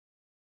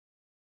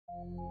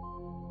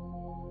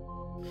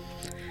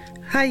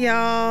Hi,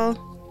 y'all.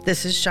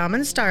 This is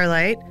Shaman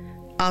Starlight,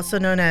 also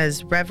known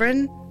as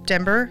Reverend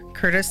Denver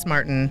Curtis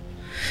Martin,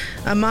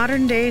 a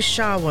modern-day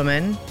Shaw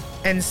woman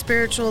and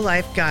spiritual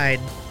life guide.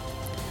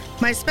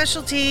 My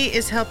specialty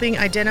is helping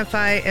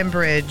identify and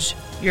bridge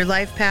your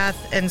life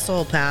path and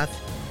soul path,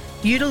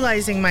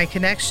 utilizing my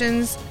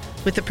connections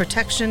with the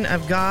protection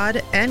of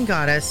God and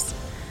Goddess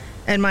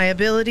and my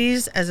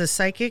abilities as a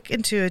psychic,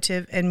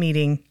 intuitive, and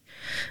medium.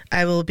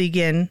 I will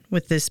begin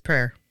with this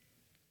prayer.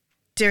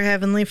 Dear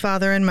Heavenly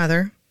Father and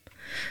Mother,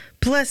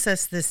 bless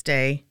us this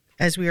day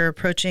as we are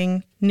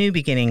approaching new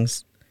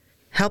beginnings.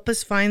 Help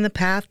us find the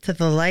path to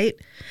the light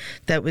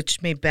that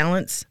which may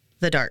balance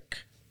the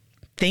dark.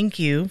 Thank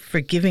you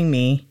for giving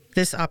me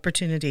this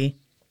opportunity.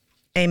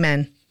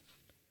 Amen.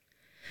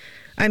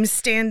 I'm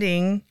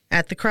standing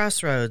at the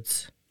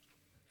crossroads.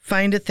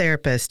 Find a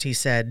therapist, he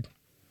said.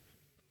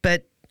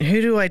 But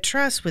who do I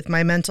trust with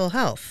my mental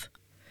health?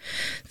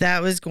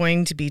 That was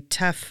going to be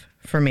tough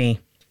for me.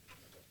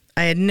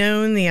 I had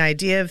known the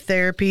idea of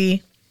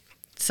therapy,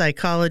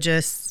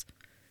 psychologists,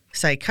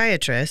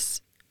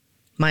 psychiatrists,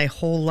 my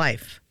whole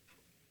life.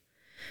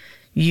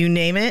 You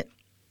name it,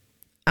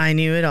 I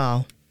knew it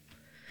all.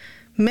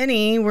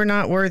 Many were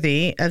not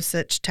worthy of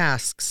such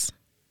tasks.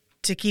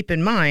 To keep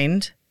in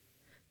mind,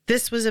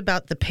 this was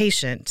about the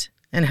patient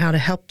and how to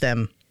help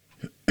them,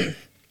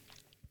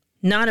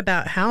 not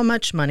about how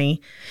much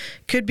money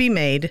could be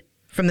made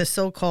from the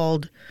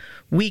so-called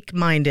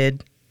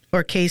weak-minded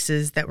or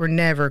cases that were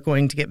never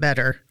going to get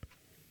better.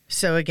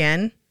 So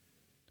again,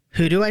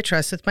 who do I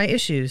trust with my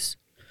issues?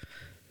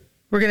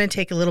 We're going to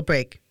take a little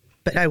break,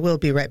 but I will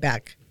be right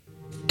back.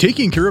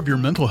 Taking care of your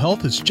mental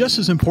health is just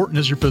as important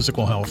as your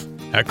physical health.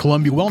 At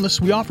Columbia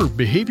Wellness, we offer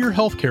behavioral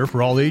health care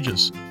for all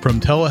ages. From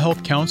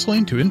telehealth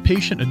counseling to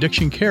inpatient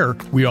addiction care,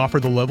 we offer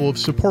the level of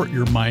support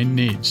your mind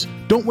needs.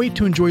 Don't wait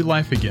to enjoy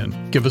life again.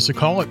 Give us a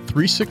call at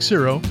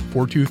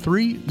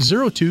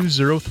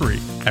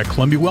 360-423-0203. At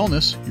Columbia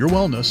Wellness, your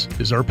wellness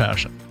is our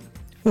passion.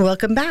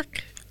 Welcome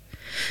back.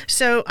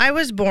 So I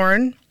was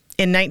born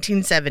in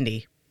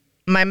 1970.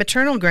 My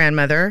maternal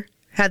grandmother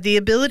had the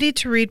ability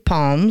to read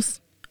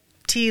palms,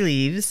 tea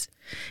leaves,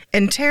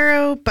 and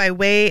tarot by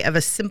way of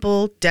a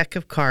simple deck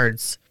of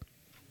cards.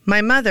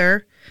 My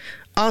mother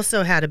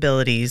also had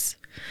abilities,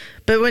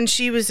 but when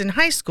she was in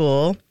high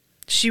school,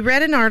 she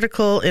read an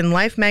article in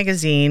Life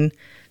magazine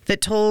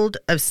that told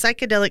of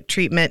psychedelic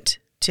treatment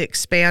to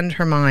expand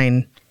her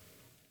mind,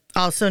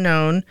 also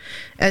known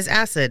as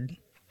acid.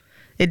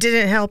 It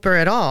didn't help her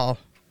at all.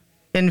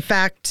 In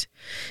fact,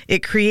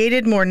 it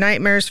created more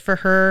nightmares for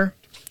her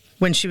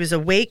when she was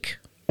awake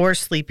or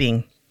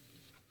sleeping.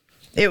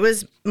 It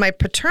was my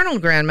paternal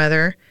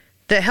grandmother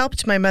that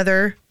helped my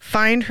mother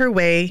find her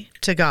way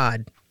to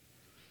God.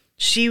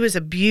 She was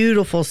a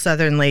beautiful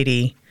Southern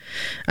lady.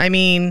 I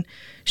mean,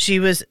 she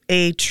was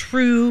a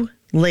true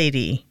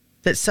lady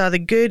that saw the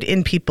good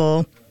in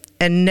people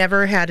and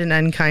never had an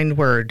unkind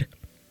word.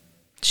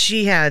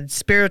 She had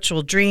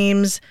spiritual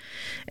dreams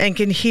and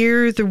can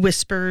hear the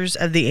whispers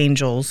of the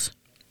angels.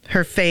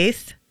 Her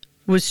faith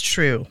was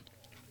true.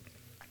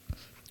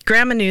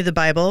 Grandma knew the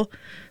Bible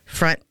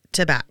front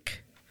to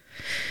back.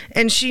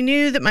 And she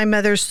knew that my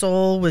mother's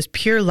soul was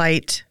pure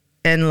light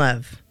and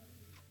love.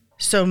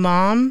 So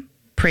Mom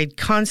prayed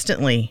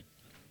constantly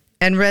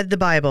and read the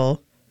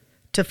Bible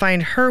to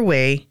find her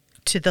way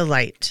to the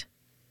light.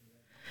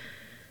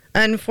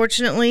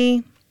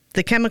 Unfortunately,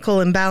 the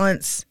chemical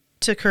imbalance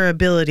took her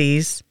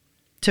abilities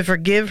to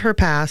forgive her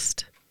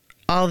past,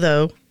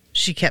 although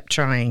she kept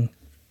trying.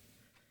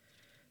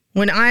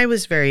 When I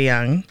was very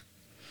young,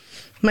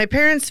 my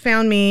parents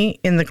found me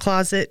in the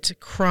closet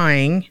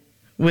crying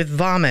with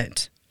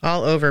vomit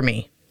all over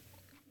me.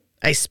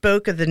 I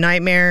spoke of the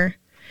nightmare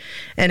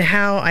and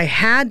how I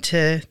had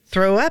to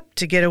throw up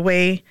to get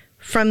away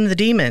from the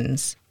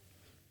demons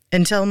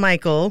until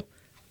Michael,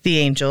 the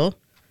angel,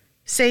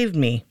 saved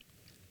me.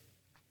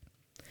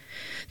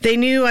 They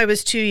knew I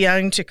was too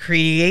young to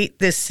create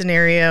this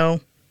scenario,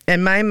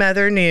 and my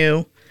mother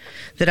knew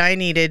that I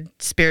needed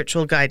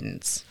spiritual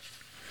guidance.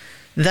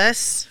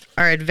 Thus,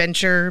 our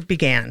adventure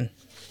began.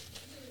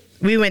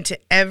 We went to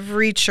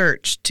every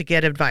church to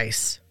get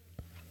advice.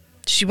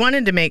 She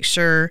wanted to make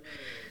sure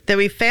that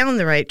we found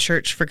the right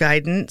church for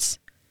guidance,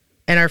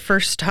 and our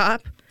first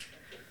stop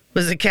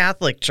was a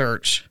Catholic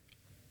church.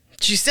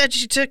 She said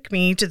she took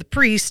me to the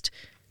priest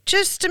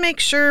just to make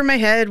sure my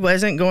head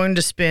wasn't going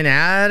to spin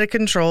out of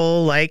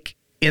control like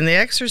in The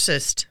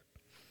Exorcist.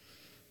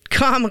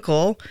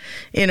 Comical,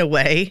 in a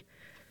way,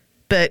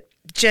 but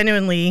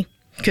genuinely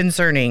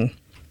concerning.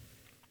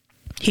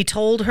 He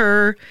told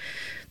her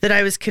that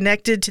I was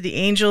connected to the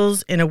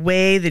angels in a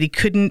way that he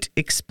couldn't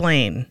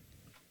explain,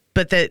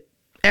 but that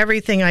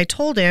everything I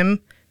told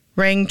him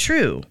rang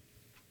true.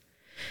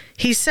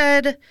 He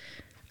said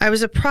I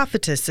was a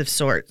prophetess of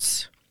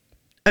sorts,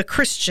 a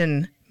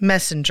Christian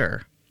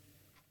messenger,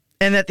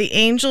 and that the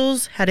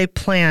angels had a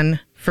plan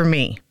for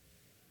me.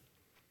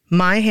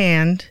 My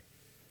hand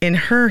in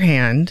her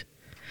hand,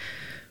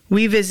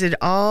 we visited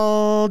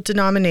all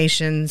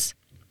denominations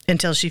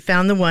until she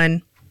found the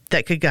one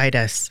that could guide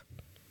us.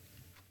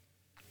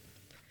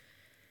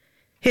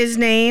 His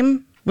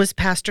name was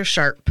Pastor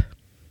Sharp.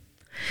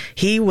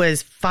 He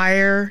was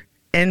fire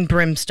and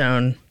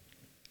brimstone,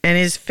 and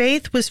his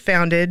faith was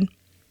founded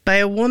by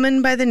a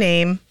woman by the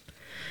name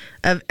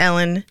of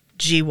Ellen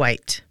G.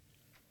 White.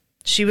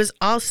 She was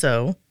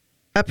also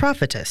a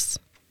prophetess,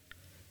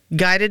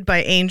 guided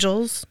by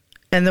angels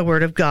and the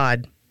Word of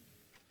God,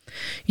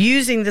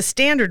 using the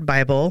Standard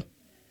Bible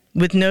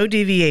with no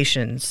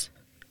deviations.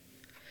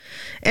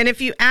 And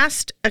if you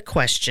asked a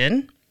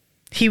question,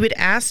 he would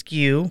ask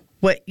you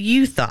what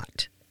you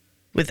thought,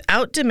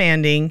 without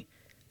demanding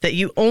that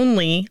you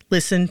only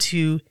listen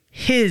to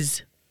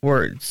his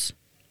words.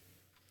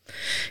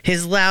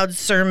 His loud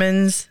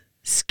sermons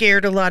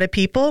scared a lot of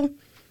people,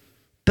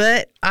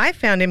 but I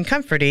found him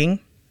comforting,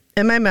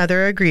 and my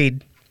mother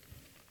agreed.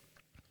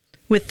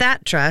 With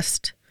that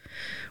trust,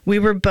 we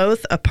were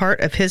both a part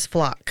of his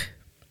flock,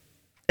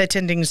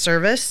 attending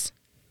service,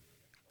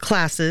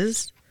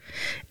 classes,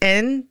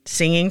 and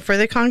singing for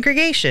the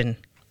congregation.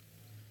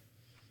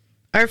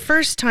 Our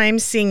first time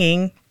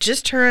singing,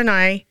 just her and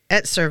I,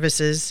 at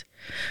services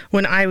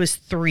when I was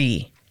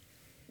 3.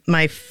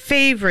 My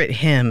favorite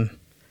hymn,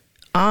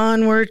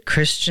 Onward,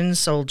 Christian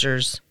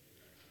Soldiers.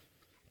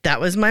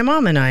 That was my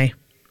mom and I,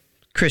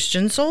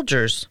 Christian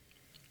soldiers.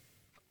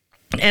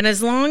 And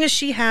as long as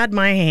she had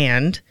my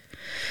hand,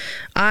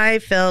 I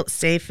felt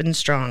safe and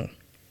strong.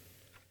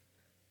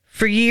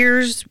 For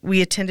years,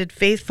 we attended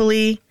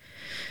faithfully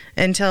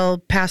until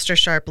Pastor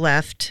Sharp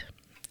left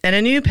and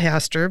a new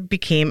pastor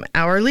became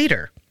our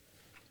leader.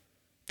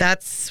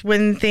 That's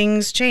when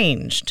things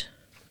changed.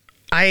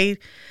 I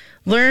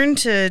learned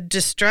to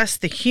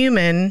distrust the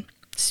human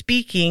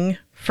speaking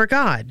for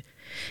God.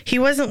 He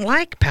wasn't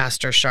like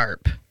Pastor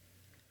Sharp.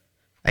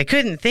 I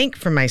couldn't think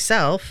for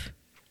myself.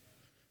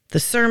 The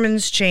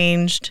sermons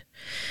changed,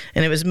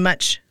 and it was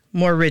much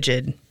more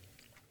rigid.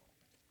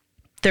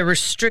 There were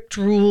strict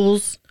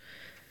rules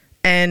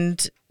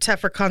and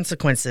tougher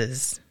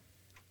consequences.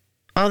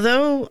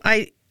 Although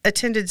I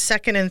attended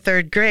 2nd and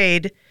 3rd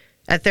grade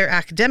at their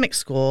academic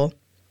school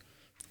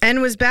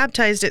and was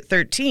baptized at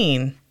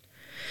 13,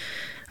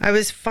 I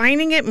was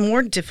finding it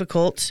more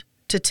difficult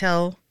to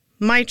tell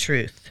my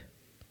truth.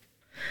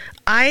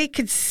 I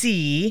could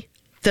see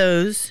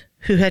those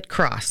who had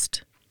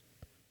crossed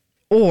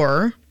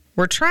or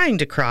were trying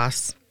to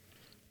cross,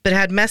 but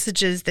had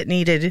messages that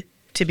needed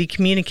to be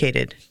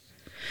communicated.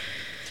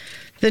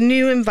 The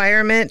new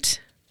environment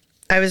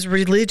I was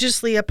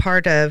religiously a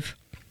part of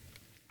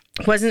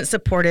wasn't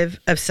supportive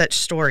of such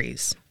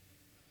stories.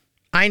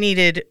 I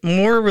needed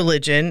more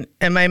religion,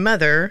 and my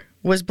mother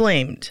was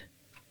blamed.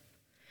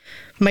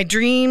 My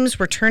dreams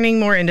were turning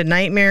more into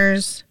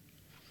nightmares.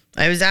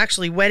 I was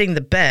actually wetting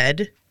the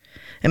bed,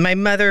 and my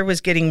mother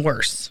was getting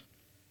worse.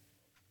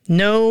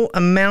 No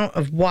amount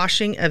of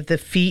washing of the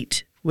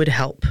feet would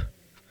help.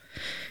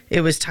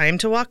 It was time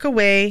to walk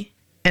away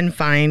and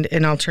find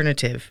an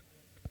alternative.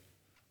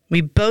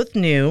 We both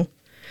knew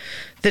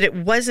that it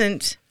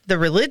wasn't the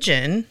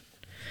religion,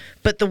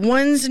 but the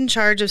ones in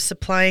charge of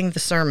supplying the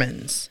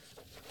sermons.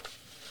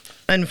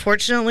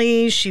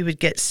 Unfortunately, she would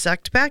get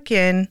sucked back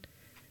in,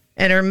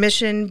 and her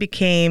mission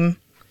became,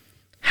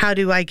 how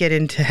do I get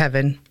into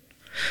heaven?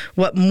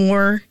 What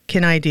more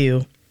can I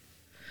do?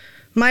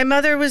 My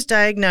mother was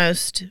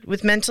diagnosed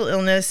with mental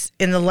illness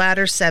in the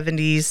latter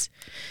 70s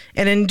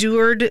and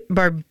endured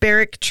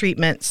barbaric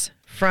treatments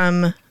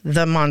from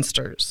the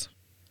monsters.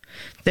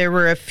 There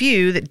were a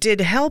few that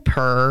did help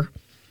her,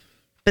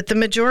 but the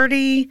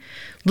majority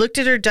looked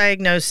at her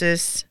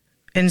diagnosis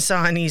and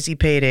saw an easy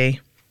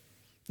payday.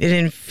 It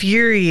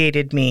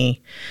infuriated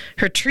me.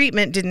 Her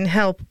treatment didn't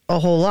help a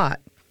whole lot.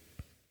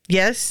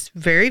 Yes,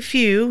 very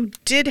few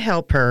did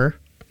help her,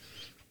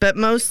 but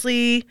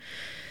mostly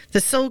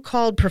the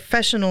so-called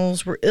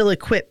professionals were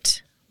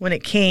ill-equipped when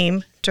it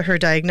came to her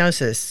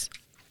diagnosis.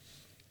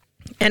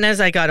 And as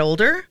I got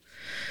older,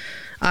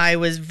 I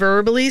was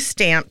verbally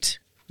stamped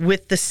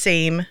with the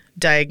same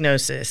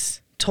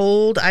diagnosis,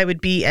 told I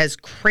would be as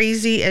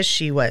crazy as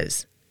she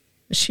was.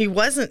 She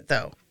wasn't,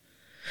 though.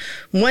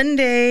 One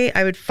day,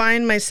 I would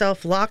find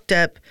myself locked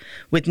up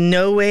with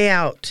no way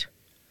out.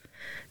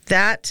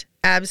 That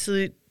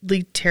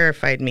absolutely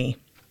terrified me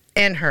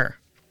and her.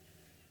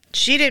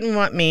 She didn't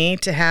want me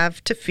to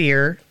have to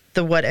fear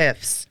the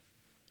what-ifs.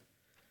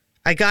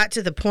 I got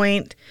to the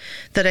point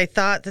that I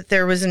thought that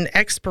there was an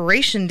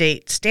expiration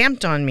date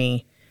stamped on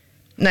me,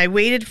 and I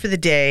waited for the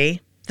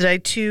day that I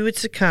too would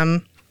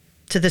succumb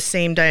to the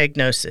same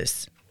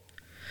diagnosis.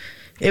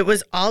 It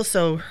was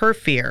also her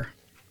fear,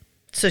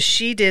 so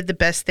she did the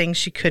best thing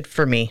she could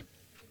for me.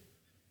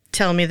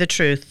 Tell me the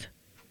truth.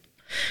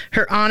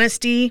 Her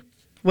honesty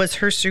was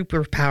her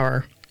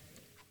superpower,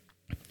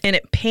 and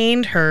it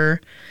pained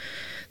her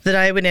that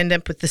I would end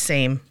up with the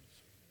same.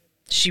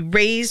 She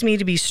raised me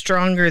to be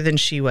stronger than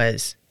she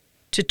was,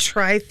 to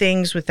try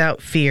things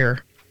without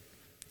fear.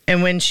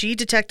 And when she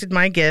detected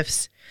my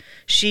gifts,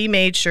 she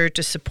made sure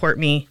to support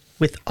me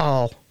with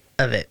all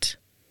of it.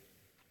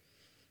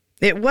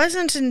 It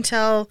wasn't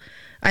until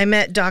I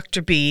met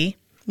Dr. B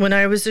when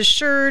I was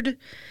assured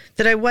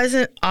that I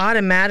wasn't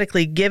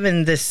automatically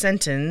given this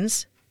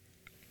sentence,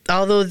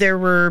 although there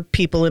were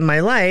people in my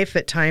life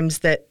at times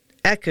that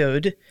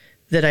echoed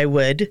that I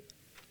would,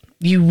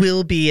 you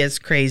will be as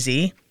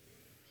crazy,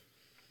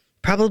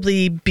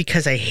 probably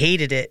because I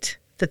hated it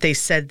that they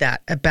said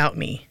that about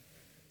me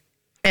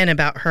and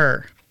about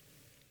her.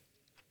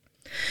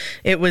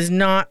 It was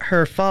not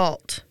her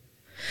fault.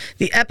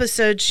 The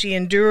episodes she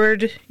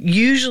endured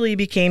usually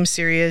became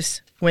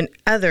serious when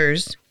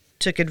others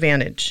took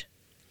advantage.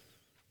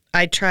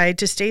 I tried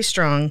to stay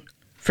strong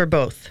for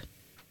both.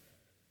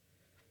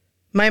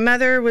 My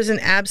mother was an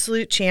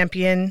absolute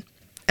champion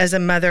as a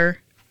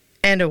mother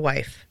and a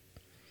wife.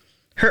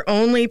 Her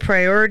only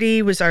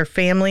priority was our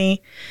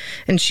family,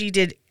 and she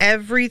did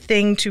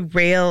everything to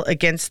rail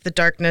against the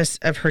darkness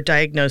of her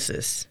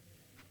diagnosis.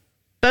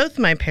 Both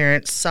my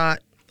parents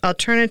sought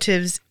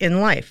alternatives in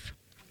life.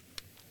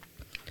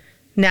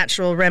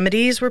 Natural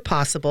remedies were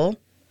possible,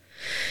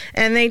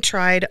 and they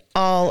tried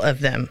all of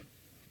them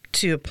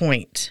to a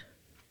point.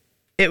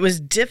 It was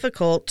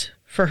difficult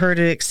for her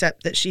to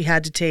accept that she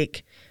had to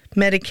take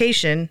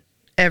medication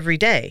every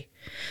day.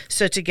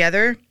 So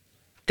together,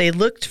 they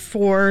looked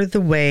for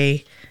the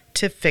way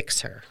to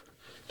fix her.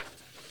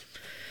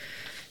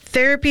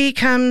 Therapy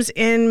comes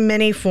in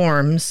many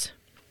forms.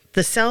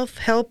 The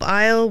self-help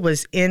aisle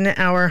was in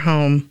our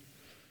home.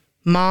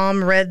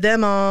 Mom read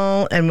them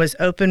all and was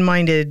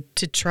open-minded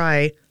to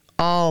try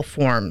all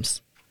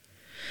forms.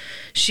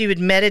 She would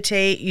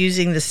meditate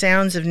using the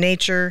sounds of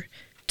nature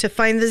to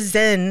find the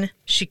zen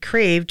she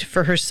craved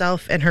for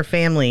herself and her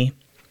family.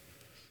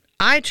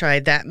 I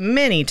tried that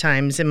many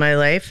times in my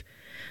life,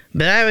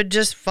 but I would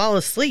just fall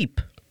asleep.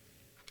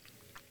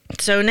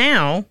 So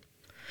now,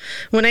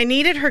 when I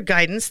needed her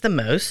guidance the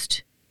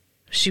most,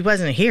 she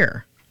wasn't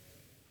here.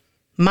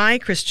 My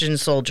Christian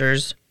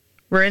soldiers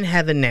were in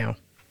heaven now.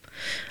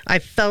 I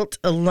felt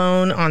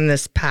alone on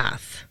this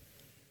path.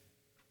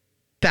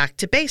 Back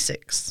to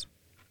basics.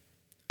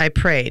 I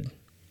prayed.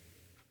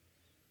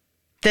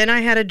 Then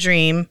I had a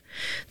dream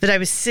that I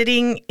was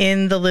sitting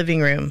in the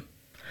living room.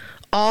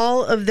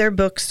 All of their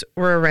books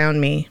were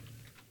around me,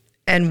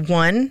 and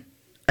one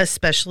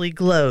especially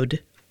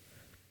glowed.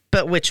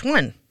 But which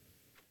one?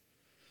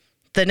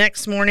 The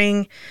next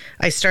morning,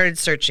 I started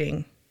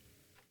searching,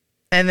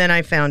 and then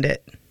I found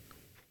it.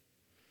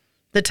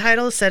 The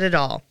title said it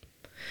all.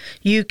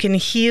 You Can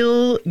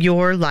Heal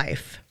Your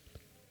Life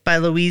by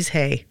Louise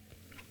Hay.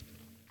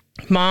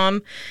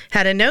 Mom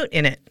had a note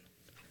in it.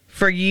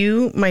 For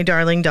you, my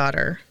darling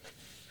daughter.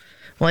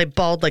 Well, I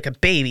bawled like a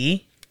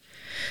baby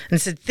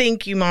and said,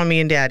 thank you, Mommy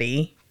and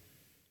Daddy.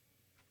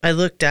 I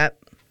looked up.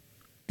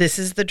 This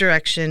is the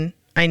direction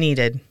I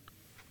needed.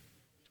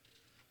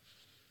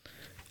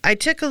 I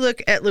took a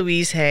look at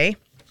Louise Hay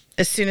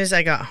as soon as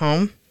I got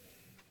home.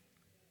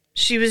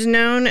 She was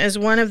known as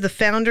one of the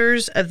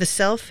founders of the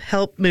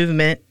self-help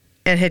movement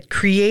and had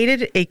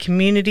created a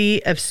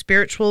community of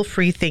spiritual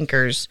free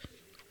thinkers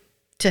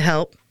to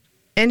help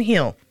and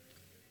heal.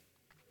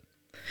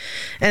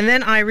 And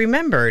then I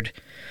remembered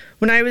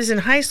when I was in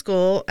high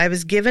school, I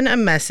was given a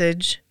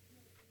message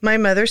my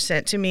mother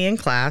sent to me in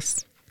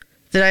class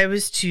that I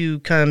was to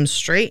come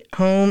straight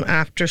home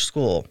after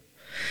school.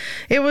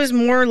 It was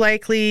more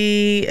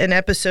likely an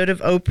episode of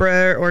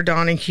Oprah or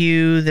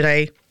Donahue that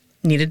I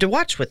needed to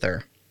watch with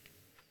her.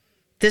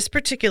 This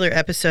particular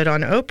episode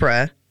on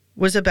Oprah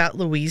was about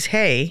Louise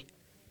Hay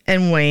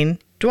and Wayne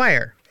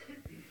Dwyer.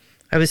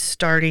 I was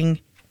starting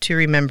to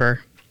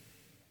remember.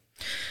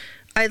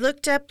 I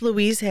looked up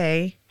Louise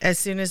Hay as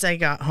soon as I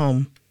got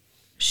home.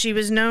 She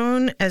was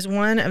known as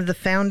one of the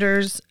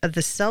founders of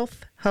the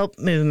self-help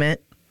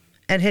movement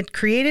and had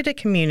created a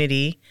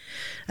community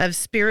of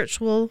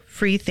spiritual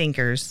free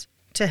thinkers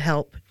to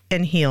help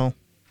and heal.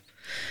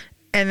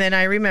 And then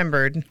I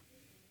remembered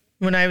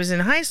when I was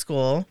in high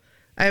school,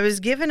 I was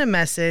given a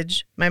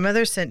message my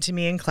mother sent to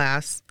me in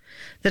class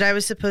that I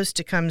was supposed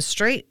to come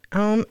straight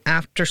home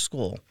after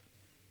school.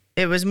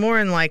 It was more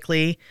than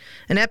likely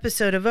an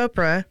episode of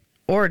Oprah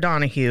or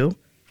Donahue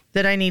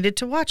that I needed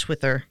to watch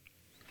with her.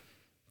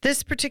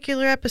 This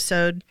particular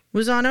episode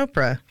was on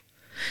Oprah,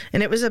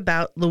 and it was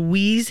about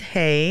Louise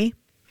Hay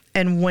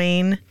and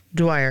Wayne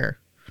Dwyer.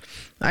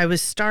 I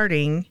was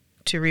starting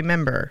to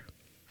remember.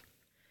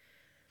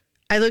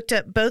 I looked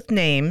up both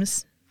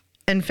names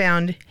and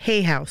found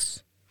Hay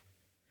House.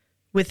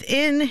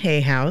 Within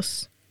Hay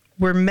House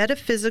were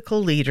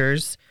metaphysical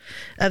leaders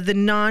of the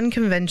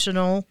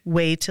non-conventional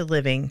way to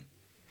living,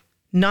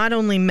 not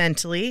only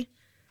mentally,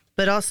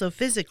 but also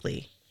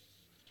physically.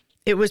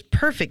 It was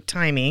perfect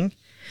timing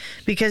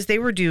because they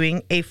were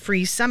doing a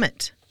free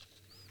summit.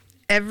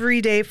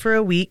 Every day for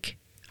a week,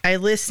 I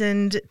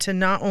listened to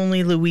not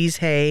only Louise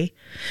Hay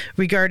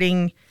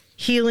regarding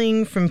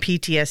healing from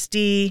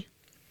PTSD,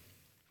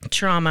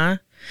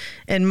 trauma,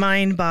 and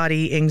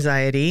mind-body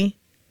anxiety,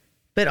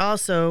 but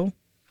also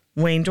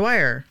Wayne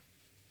Dwyer.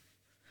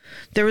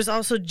 There was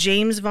also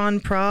James Van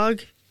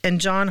Praagh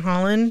and John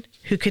Holland,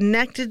 who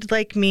connected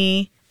like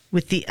me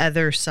with the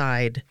other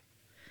side.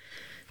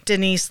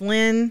 Denise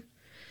Lynn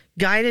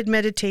guided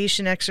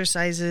meditation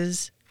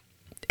exercises,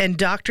 and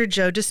Dr.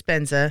 Joe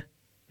Dispenza,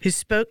 who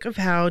spoke of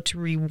how to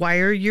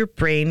rewire your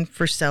brain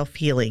for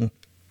self-healing.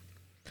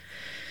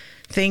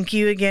 Thank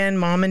you again,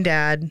 Mom and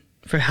Dad,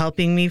 for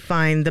helping me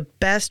find the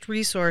best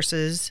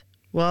resources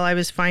while I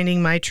was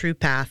finding my true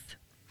path,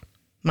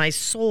 my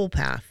soul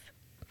path.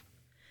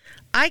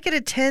 I could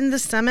attend the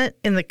summit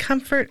in the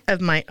comfort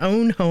of my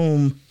own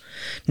home.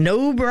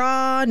 No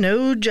bra,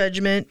 no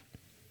judgment,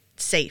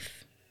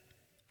 safe.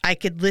 I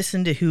could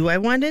listen to who I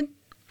wanted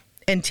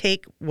and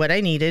take what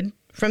I needed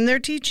from their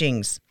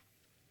teachings.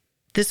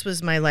 This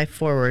was my life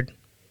forward.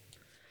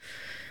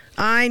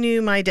 I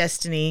knew my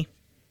destiny,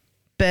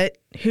 but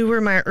who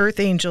were my earth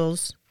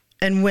angels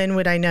and when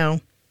would I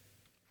know?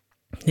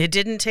 It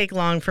didn't take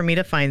long for me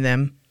to find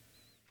them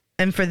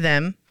and for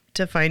them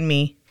to find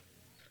me.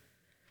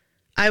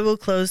 I will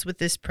close with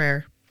this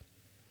prayer.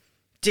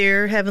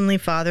 Dear Heavenly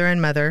Father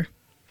and Mother,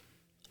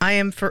 I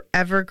am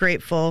forever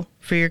grateful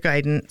for your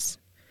guidance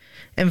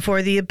and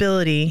for the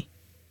ability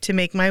to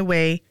make my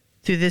way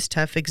through this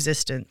tough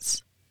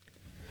existence.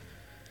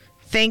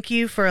 Thank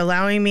you for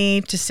allowing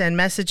me to send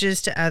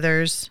messages to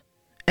others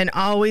and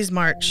always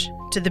march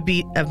to the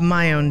beat of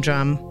my own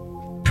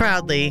drum.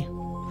 Proudly,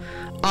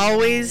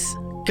 always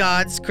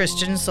God's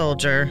Christian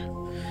soldier.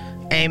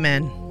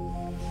 Amen.